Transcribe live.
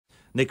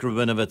Nick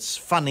Rabinowitz,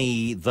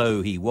 funny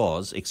though he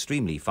was,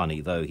 extremely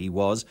funny though he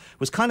was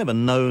kind of a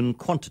known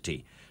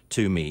quantity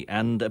to me.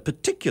 And a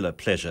particular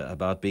pleasure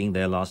about being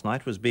there last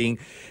night was being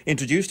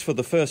introduced for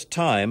the first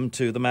time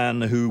to the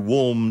man who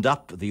warmed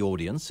up the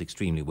audience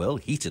extremely well,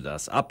 heated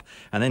us up,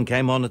 and then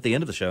came on at the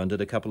end of the show and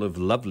did a couple of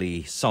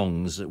lovely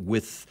songs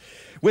with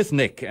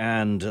Nick,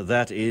 and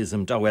that is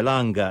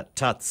Mtawelanga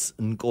Tats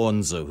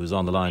Nkonzo, who's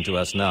on the line to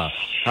us now.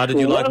 How did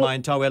you like my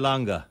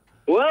Mtawelanga?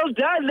 Well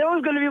done. That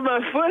was going to be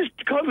my first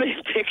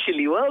comment,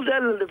 actually. Well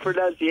done on the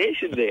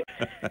pronunciation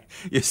there.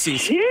 You see,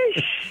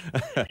 Sheesh.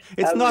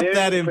 it's not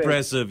that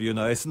impressive, you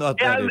know. It's not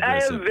that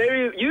impressive. I am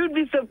very... You'd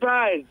be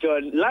surprised,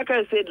 John. Like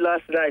I said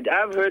last night,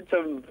 I've heard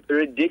some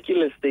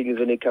ridiculous things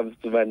when it comes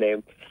to my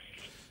name.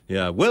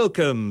 Yeah,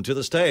 welcome to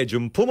the stage,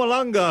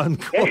 Mpumalanga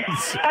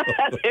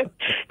Nkonzo.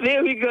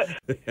 There we go.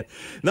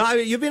 Now,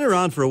 you've been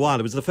around for a while.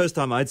 It was the first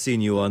time I'd seen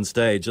you on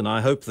stage, and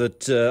I hope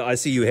that I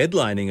see you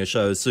headlining a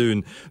show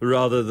soon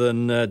rather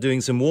than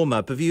doing some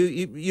warm-up.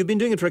 You've been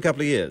doing it for a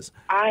couple of years?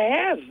 I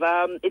have.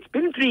 It's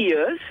been 3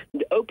 years.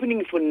 The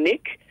opening for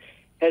Nick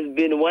has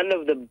been one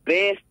of the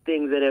best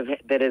things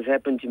that has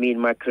happened to me in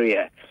my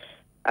career.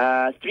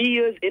 3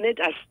 years in it,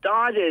 I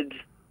started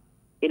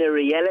in a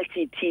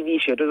reality TV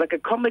show. It was like a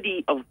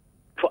comedy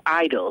for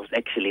idols,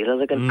 actually. It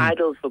was like an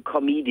idol for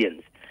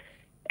comedians.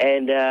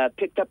 And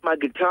picked up my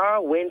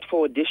guitar, went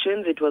for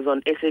auditions. It was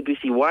on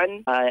SABC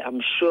 1. I'm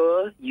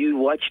sure you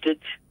watched it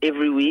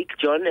every week,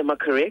 John. Am I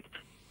correct?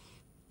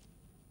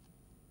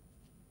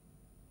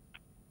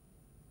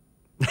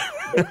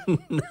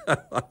 No,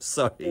 I'm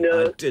sorry.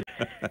 No. I did.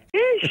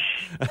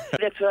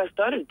 That's where I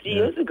started 3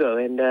 years ago.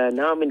 And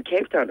now I'm in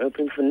Cape Town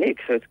opening for Nick,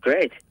 so it's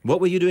great. What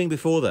were you doing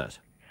before that?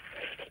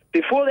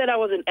 Before that, I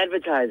was in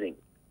advertising.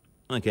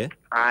 Okay.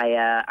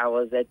 I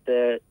was at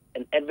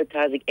an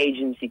advertising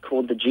agency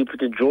called the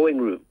Jupiter Drawing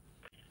Room.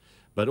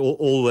 But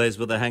always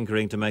with a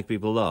hankering to make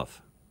people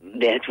laugh.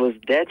 That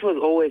was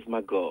always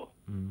my goal.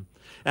 Mm.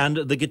 And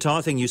the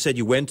guitar thing, you said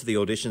you went to the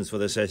auditions for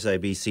this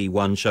SABC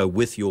 1 show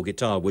with your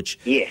guitar, which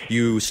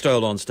you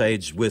stole on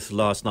stage with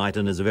last night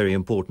and is a very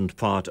important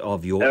part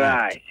of your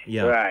act.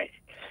 Yeah. Right.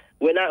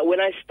 When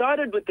I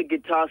started with the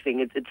guitar thing,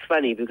 it's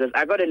funny because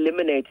I got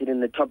eliminated in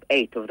the top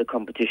 8 of the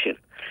competition.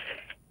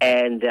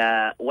 And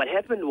what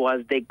happened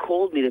was the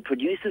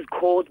producers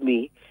called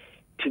me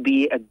to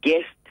be a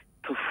guest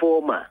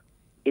performer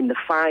in the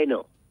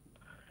final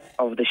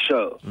of the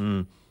show.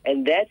 Mm.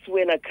 And that's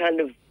when I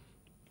kind of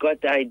got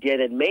the idea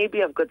that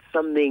maybe I've got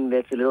something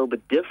that's a little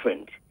bit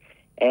different.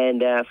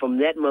 And from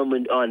that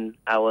moment on,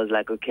 I was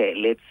like, okay,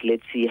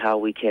 let's see how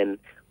we can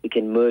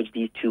merge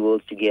these two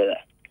worlds together.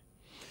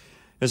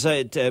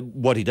 So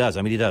what he does,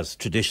 he does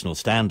traditional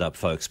stand-up,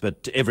 folks,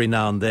 but every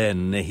now and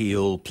then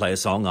he'll play a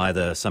song,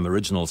 either some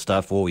original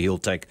stuff or he'll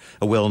take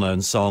a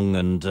well-known song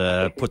and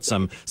put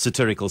some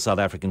satirical South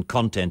African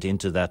content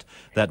into that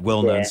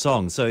well-known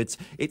song. So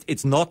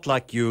it's not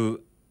like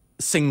you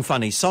sing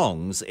funny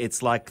songs.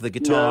 It's like the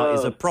guitar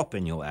is a prop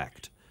in your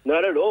act.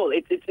 Not at all.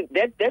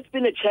 That's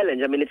been a challenge.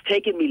 It's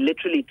taken me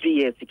literally 3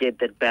 years to get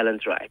that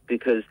balance right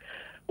because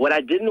what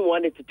I didn't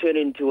want it to turn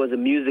into was a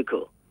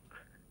musical.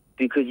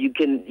 Because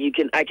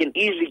I can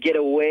easily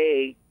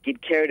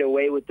get carried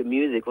away with the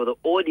music, or the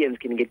audience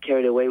can get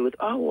carried away with,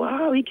 oh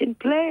wow, he can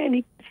play and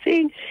he can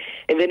sing,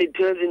 and then it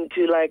turns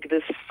into like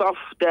this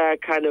softer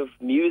kind of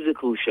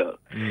musical show.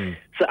 Mm.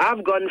 So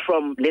I've gone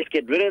from let's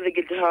get rid of the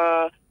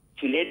guitar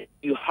to let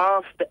you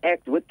half the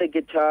act with the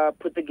guitar,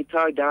 put the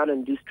guitar down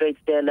and do straight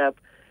stand up.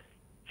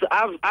 So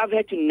I've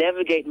had to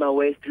navigate my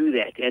way through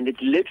that, and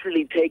it's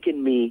literally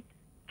taken me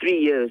 3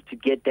 years to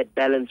get that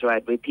balance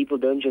right, where people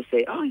don't just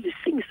say, oh, you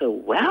sing so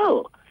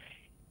well,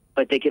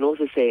 but they can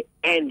also say,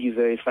 and you're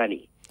very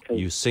funny.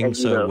 You sing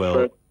so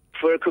well.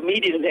 For a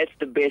comedian, that's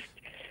the best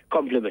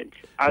compliment.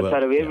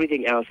 Outside of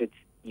everything else, it's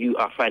you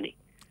are funny.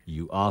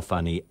 You are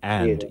funny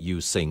and you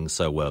sing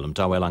so well.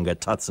 Mtawelanga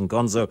Tats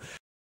Nkonzo.